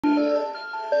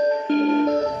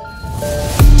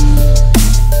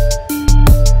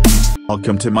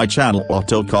Welcome to my channel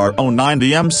Autocar 09.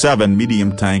 The M7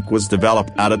 medium tank was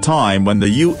developed at a time when the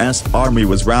U.S. Army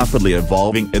was rapidly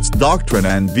evolving its doctrine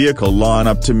and vehicle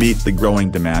lineup to meet the growing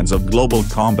demands of global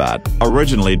combat.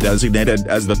 Originally designated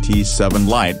as the T-7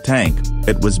 light tank,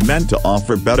 it was meant to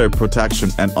offer better protection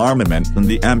and armament than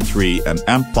the M3 and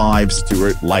M5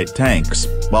 Stuart light tanks,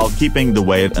 while keeping the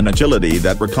weight and agility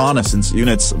that reconnaissance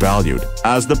units valued.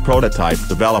 As the prototype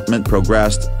development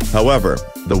progressed, however,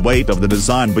 the weight of the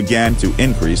design began to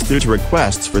increase due to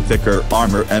requests for thicker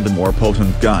armor and a more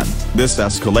potent gun. This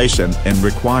escalation in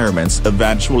requirements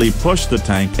eventually pushed the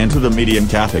tank into the medium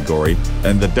category,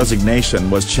 and the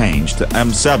designation was changed to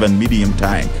M7 medium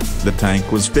tank. The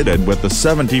tank was fitted with the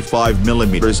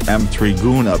 75mm M3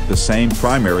 Gunup, the same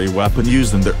primary weapon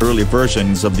used in the early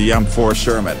versions of the M4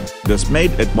 Sherman. This made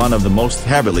it one of the most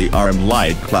heavily armed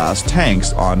light class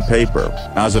tanks on paper,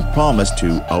 as it promised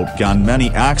to outgun many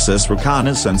Axis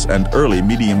reconnaissance and early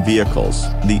medium vehicles.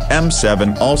 The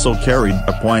M7 also carried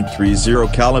a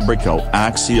 .30 caliber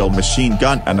coaxial machine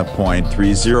gun and a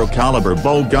 .30 caliber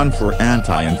bow gun for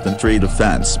anti-infantry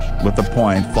defense, with a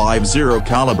 .50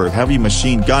 caliber heavy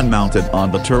machine gun mounted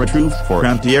on the turret roof for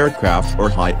anti-aircraft or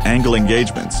high-angle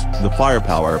engagements. The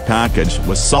firepower package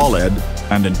was solid,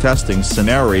 and in testing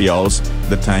scenarios,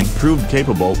 the tank proved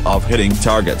capable of hitting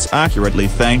targets accurately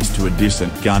thanks to a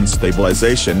decent gun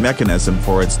stabilization mechanism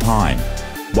for its time.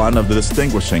 One of the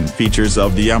distinguishing features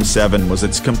of the M7 was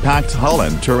its compact hull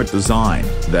and turret design.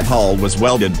 The hull was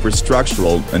welded for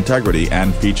structural integrity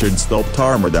and featured sloped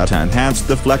armor that enhanced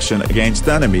deflection against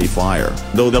enemy fire.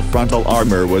 Though the frontal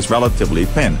armor was relatively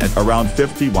thin at around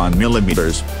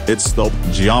 51mm, its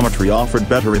sloped geometry offered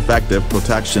better effective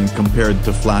protection compared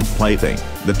to flat plating.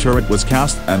 The turret was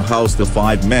cast and housed a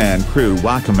 5-man crew: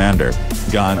 commander,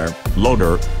 gunner,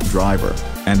 loader, driver,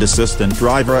 and assistant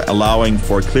driver, allowing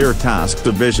for clear task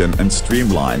division and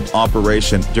streamlined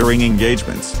operation during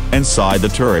engagements. Inside the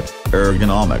turret,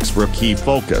 ergonomics were a key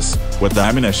focus, with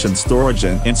ammunition storage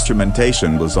and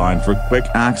instrumentation designed for quick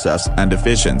access and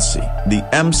efficiency. The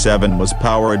M7 was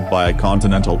powered by a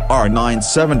Continental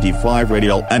R975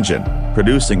 radial engine,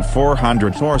 producing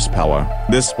 400 horsepower.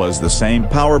 This was the same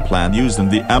power plant used in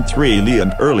the M3 Lee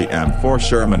and early M4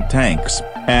 Sherman tanks,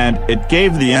 and it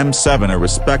gave the M7 a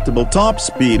respectable top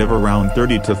speed of around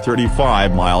 30 to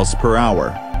 35 miles per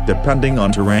hour, depending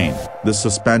on terrain. The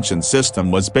suspension system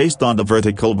was based on the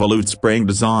vertical volute spring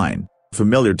design,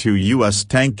 familiar to U.S.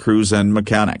 tank crews and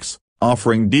mechanics,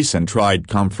 offering decent ride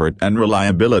comfort and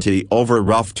reliability over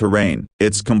rough terrain.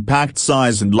 Its compact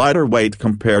size and lighter weight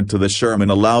compared to the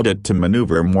Sherman allowed it to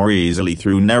maneuver more easily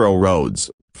through narrow roads,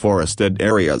 forested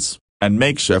areas, and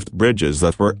makeshift bridges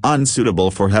that were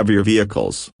unsuitable for heavier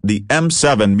vehicles. The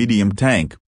M7 medium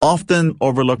tank, often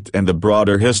overlooked in the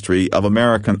broader history of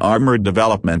American armored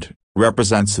development,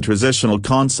 represents a transitional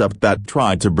concept that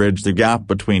tried to bridge the gap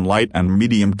between light and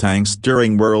medium tanks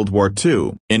during World War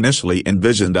II. Initially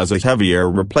envisioned as a heavier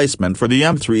replacement for the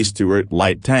M3 Stuart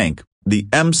light tank, the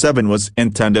M7 was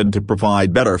intended to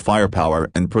provide better firepower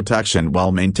and protection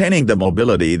while maintaining the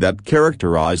mobility that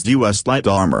characterized U.S. light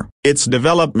armor. Its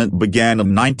development began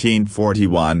in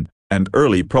 1941, and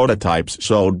early prototypes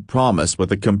showed promise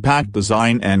with a compact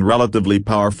design and relatively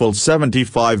powerful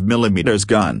 75mm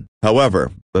gun.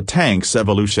 However, the tank's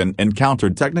evolution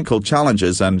encountered technical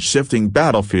challenges and shifting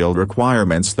battlefield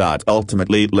requirements that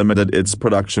ultimately limited its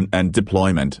production and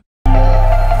deployment.